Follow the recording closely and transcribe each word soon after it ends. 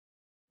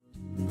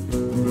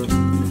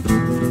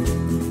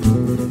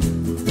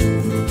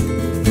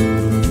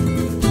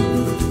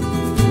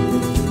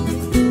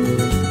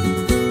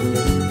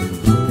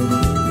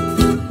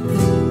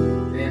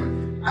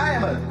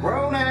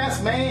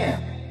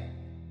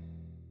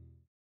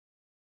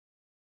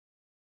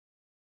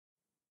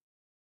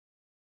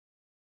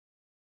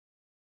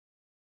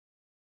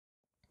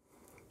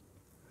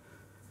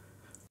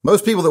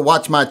Most people that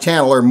watch my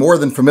channel are more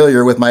than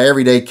familiar with my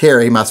everyday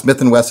carry, my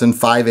Smith & Wesson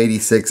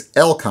 586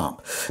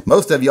 L-Comp.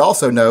 Most of you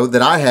also know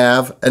that I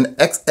have an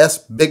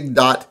XS Big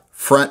Dot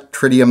front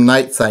tritium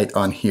night sight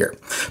on here,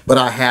 but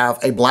I have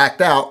a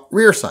blacked out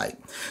rear sight.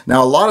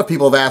 Now, a lot of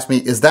people have asked me,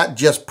 is that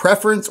just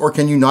preference or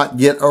can you not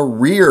get a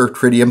rear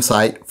tritium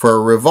sight for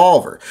a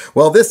revolver?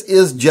 Well, this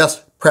is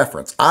just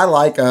preference. I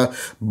like a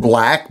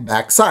black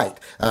back sight.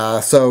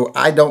 So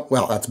I don't,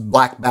 well, that's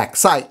black back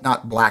sight,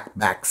 not black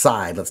back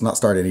side. Let's not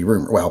start any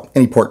rumor. Well,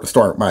 any port to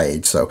start at my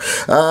age. So,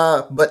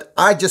 but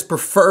I just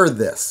prefer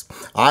this.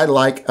 I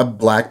like a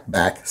black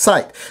back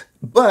sight.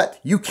 But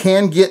you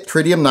can get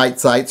tritium night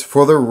sights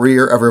for the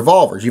rear of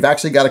revolvers. You've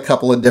actually got a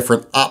couple of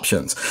different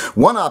options.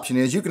 One option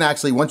is you can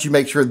actually, once you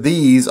make sure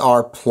these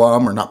are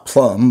plumb, or not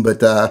plumb,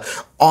 but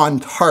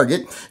on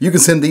target, you can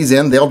send these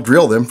in. They'll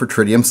drill them for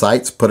tritium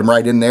sights, put them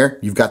right in there.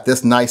 You've got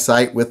this nice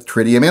sight with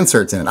tritium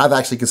inserts in it. I've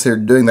actually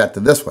considered doing that to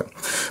this one.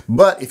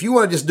 But if you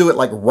want to just do it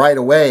like right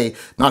away,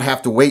 not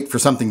have to wait for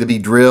something to be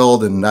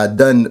drilled and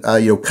done,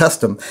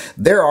 custom,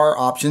 there are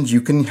options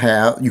you can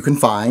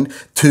find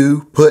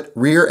to put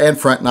rear and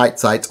front night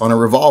sights on a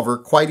revolver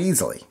quite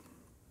easily.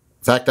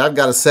 In fact, I've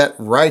got a set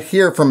right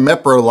here from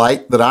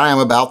Meprolite that I am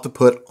about to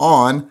put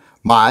on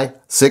my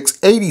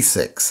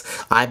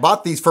 686. I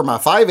bought these for my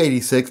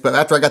 586, but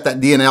after I got that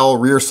D&L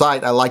rear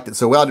sight, I liked it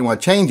so well I didn't want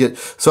to change it,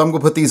 so I'm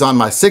going to put these on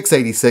my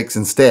 686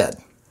 instead.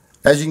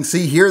 As you can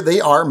see here, they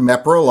are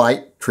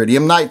Meprolite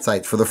tritium night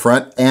sights for the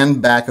front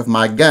and back of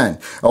my gun.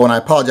 Oh, and I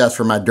apologize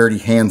for my dirty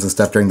hands and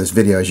stuff during this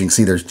video. As you can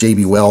see, there's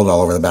JB Weld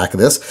all over the back of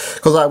this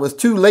because I was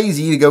too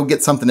lazy to go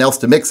get something else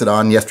to mix it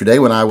on yesterday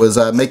when I was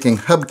making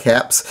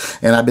hubcaps,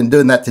 and I've been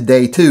doing that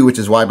today too, which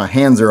is why my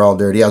hands are all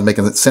dirty. I was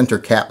making center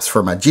caps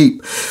for my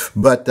Jeep.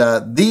 But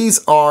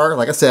these are,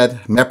 like I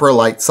said,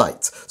 Meprolite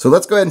sights. So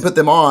let's go ahead and put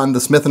them on the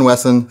Smith &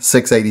 Wesson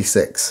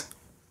 686.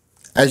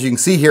 As you can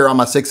see here on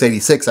my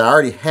 686, I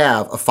already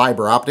have a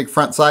fiber optic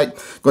front sight.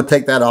 I'm going to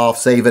take that off,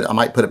 save it. I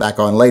might put it back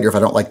on later if I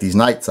don't like these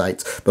night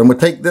sights. But I'm going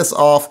to take this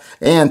off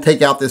and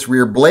take out this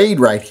rear blade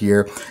right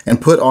here and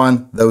put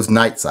on those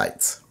night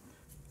sights.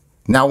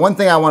 Now, one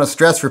thing I want to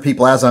stress for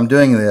people as I'm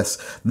doing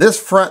this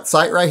front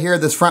sight right here,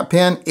 this front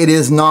pin, it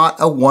is not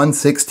a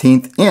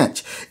 1/16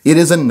 inch. It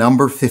is a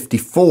number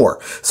 54.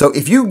 So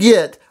if you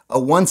get a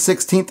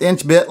 1/16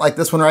 inch bit like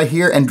this one right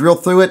here and drill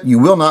through it, you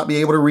will not be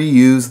able to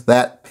reuse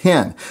that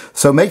pin.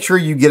 So make sure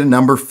you get a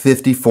number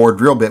 54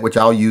 drill bit, which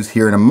I'll use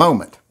here in a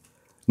moment.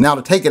 Now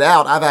to take it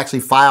out, I've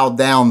actually filed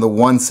down the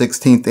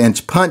 1/16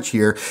 inch punch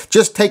here,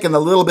 just taking a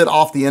little bit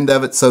off the end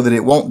of it so that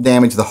it won't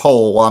damage the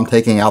hole while I'm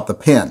taking out the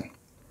pin.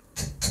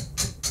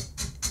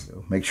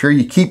 So make sure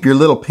you keep your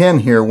little pin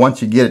here once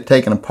you get it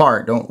taken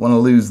apart. Don't want to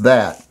lose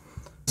that.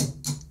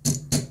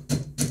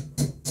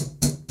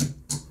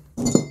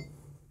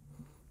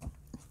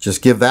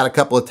 Just give that a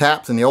couple of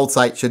taps and the old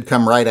sight should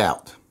come right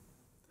out.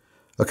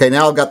 Okay,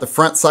 now I've got the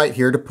front sight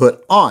here to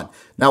put on.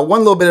 Now, one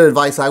little bit of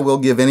advice I will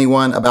give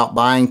anyone about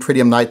buying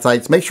tritium night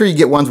sights, make sure you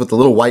get ones with the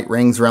little white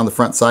rings around the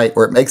front sight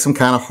or it makes them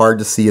kind of hard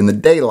to see in the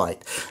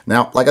daylight.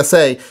 Now, like I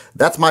say,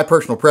 that's my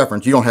personal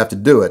preference. You don't have to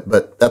do it,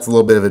 but that's a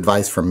little bit of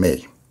advice from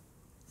me.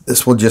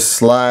 This will just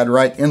slide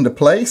right into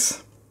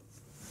place.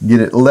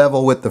 Get it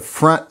level with the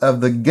front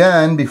of the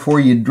gun before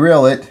you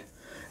drill it,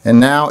 and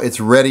now it's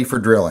ready for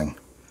drilling.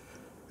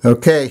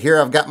 Okay, here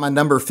I've got my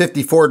number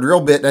 54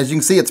 drill bit. As you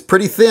can see, it's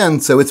pretty thin,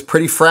 so it's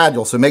pretty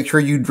fragile. So make sure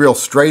you drill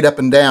straight up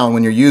and down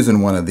when you're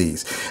using one of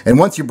these. And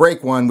once you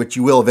break one, which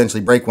you will eventually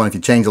break one if you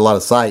change a lot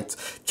of sights,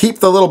 keep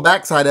the little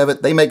backside of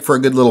it. They make for a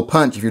good little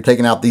punch if you're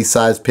taking out these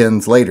size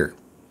pins later.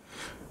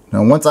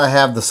 Now, once I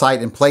have the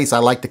sight in place, I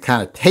like to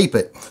kind of tape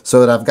it so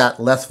that I've got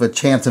less of a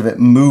chance of it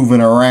moving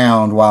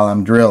around while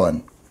I'm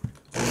drilling.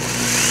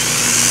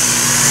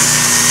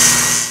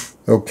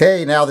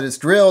 Okay, now that it's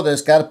drilled, I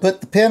just got to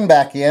put the pin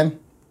back in.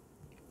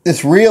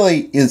 This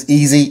really is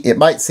easy. It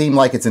might seem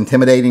like it's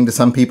intimidating to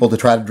some people to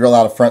try to drill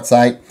out a front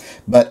sight,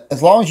 but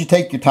as long as you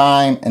take your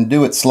time and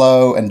do it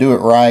slow and do it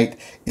right,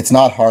 it's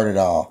not hard at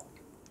all.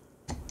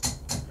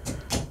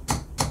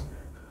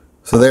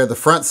 So there, the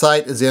front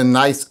sight is in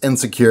nice and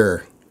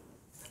secure.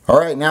 All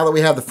right, now that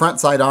we have the front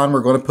sight on,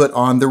 we're going to put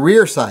on the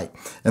rear sight.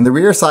 And the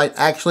rear sight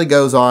actually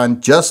goes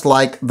on just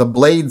like the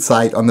blade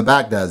sight on the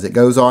back does. It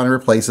goes on and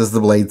replaces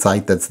the blade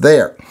sight that's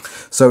there.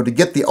 So to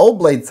get the old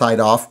blade sight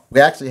off, we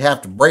actually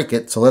have to break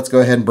it. So let's go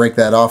ahead and break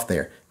that off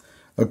there.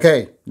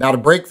 Okay, now to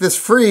break this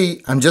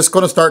free, I'm just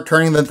going to start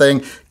turning the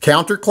thing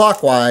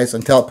counterclockwise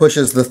until it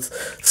pushes the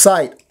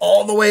sight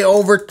all the way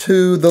over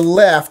to the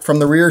left from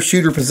the rear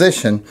shooter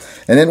position.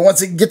 And then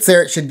once it gets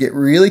there, it should get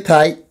really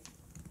tight.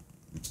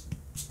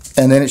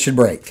 And then it should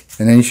break.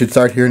 And then you should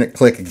start hearing it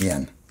click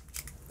again.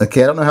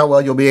 Okay, I don't know how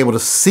well you'll be able to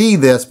see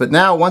this, but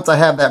now once I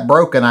have that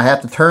broken, I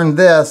have to turn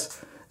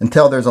this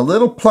until there's a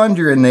little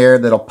plunger in there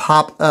that'll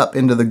pop up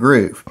into the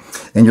groove.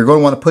 And you're going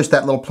to want to push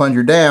that little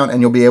plunger down and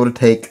you'll be able to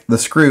take the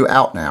screw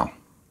out now.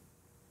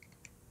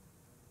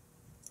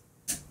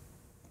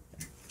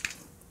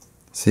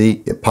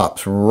 See, it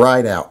pops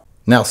right out.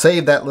 Now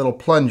save that little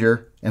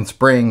plunger and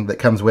spring that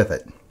comes with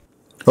it.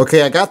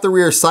 Okay, I got the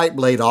rear sight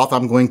blade off.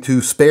 I'm going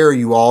to spare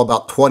you all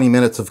about 20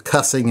 minutes of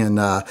cussing and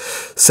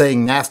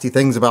saying nasty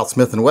things about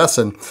Smith &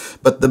 Wesson.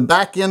 But the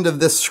back end of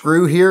this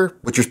screw here,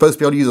 which you're supposed to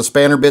be able to use a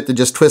spanner bit to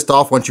just twist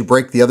off once you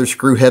break the other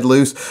screw head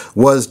loose,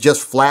 was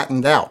just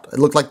flattened out. It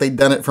looked like they'd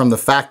done it from the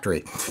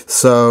factory.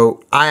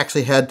 So I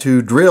actually had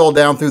to drill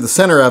down through the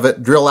center of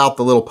it, drill out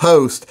the little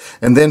post,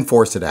 and then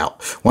force it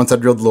out. Once I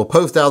drilled the little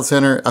post out of the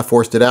center, I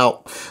forced it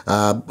out.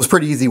 It was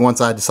pretty easy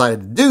once I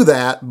decided to do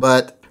that,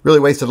 but really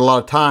wasted a lot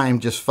of time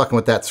just fucking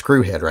with that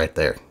screw head right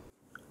there.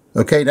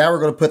 Okay, now we're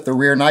going to put the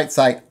rear night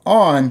sight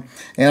on,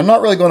 and I'm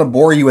not really going to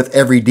bore you with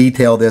every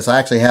detail of this. I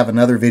actually have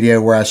another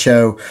video where I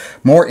show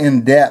more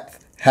in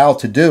depth how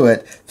to do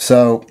it.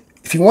 So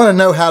if you want to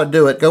know how to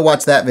do it, go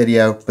watch that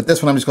video. But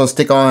this one I'm just going to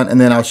stick on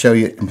and then I'll show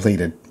you it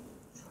completed.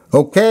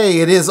 Okay,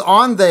 it is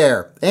on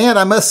there, and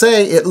I must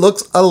say it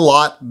looks a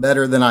lot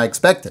better than I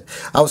expected.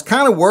 I was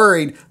kind of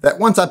worried that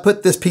once I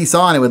put this piece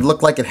on, it would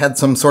look like it had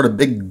some sort of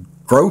big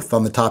growth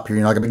on the top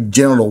here, like a big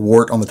genital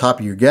wart on the top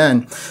of your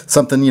gun,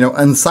 something,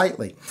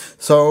 unsightly.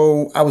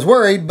 So I was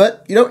worried,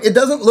 but, it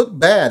doesn't look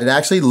bad. It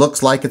actually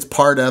looks like it's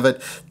part of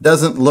it.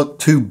 Doesn't look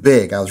too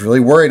big. I was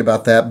really worried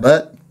about that,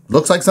 but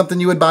looks like something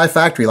you would buy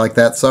factory like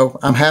that, so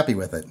I'm happy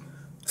with it.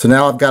 So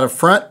now I've got a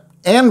front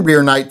and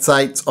rear night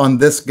sights on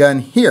this gun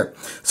here.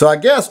 So I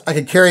guess I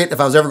could carry it if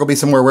I was ever going to be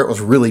somewhere where it was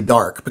really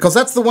dark, because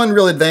that's the one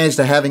real advantage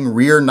to having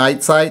rear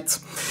night sights.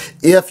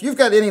 If you've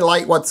got any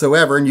light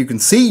whatsoever and you can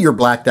see your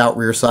blacked out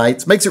rear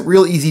sights, makes it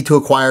real easy to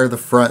acquire the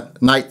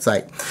front night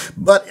sight.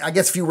 But I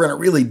guess if you were in a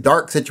really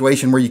dark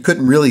situation where you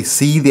couldn't really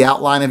see the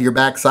outline of your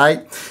back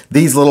sight,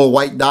 these little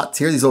white dots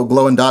here, these little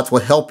glowing dots, will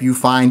help you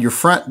find your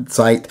front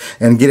sight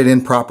and get it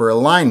in proper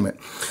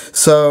alignment.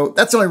 So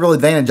that's the only real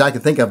advantage I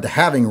can think of to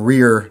having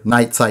rear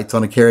night sights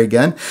on a carry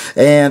gun.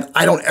 And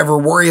I don't ever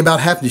worry about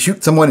having to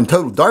shoot someone in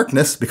total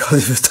darkness,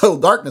 because if it's total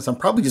darkness, I'm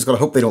probably just going to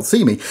hope they don't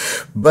see me.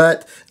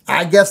 But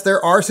I guess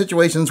there are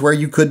situations where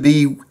you could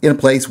be in a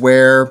place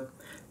where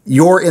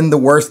you're in the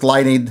worst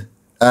lighted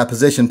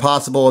position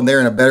possible, and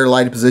they're in a better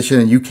lighted position,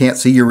 and you can't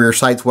see your rear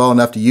sights well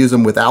enough to use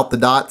them without the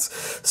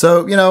dots.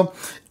 So,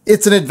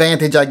 it's an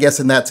advantage, I guess,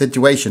 in that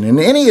situation. And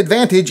any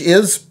advantage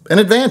is an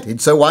advantage,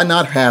 so why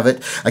not have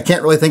it? I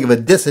can't really think of a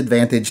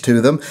disadvantage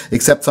to them,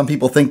 except some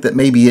people think that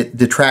maybe it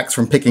detracts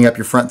from picking up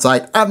your front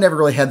sight. I've never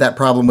really had that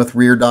problem with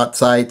rear dot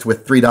sights,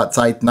 with 3-dot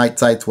sight, night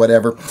sights,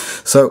 whatever.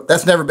 So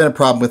that's never been a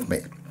problem with me.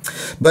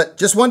 But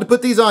just wanted to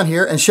put these on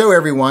here and show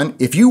everyone,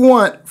 if you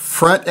want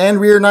front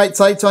and rear night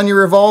sights on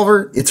your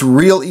revolver, it's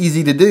real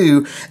easy to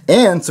do,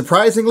 and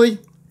surprisingly,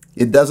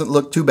 it doesn't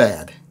look too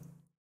bad.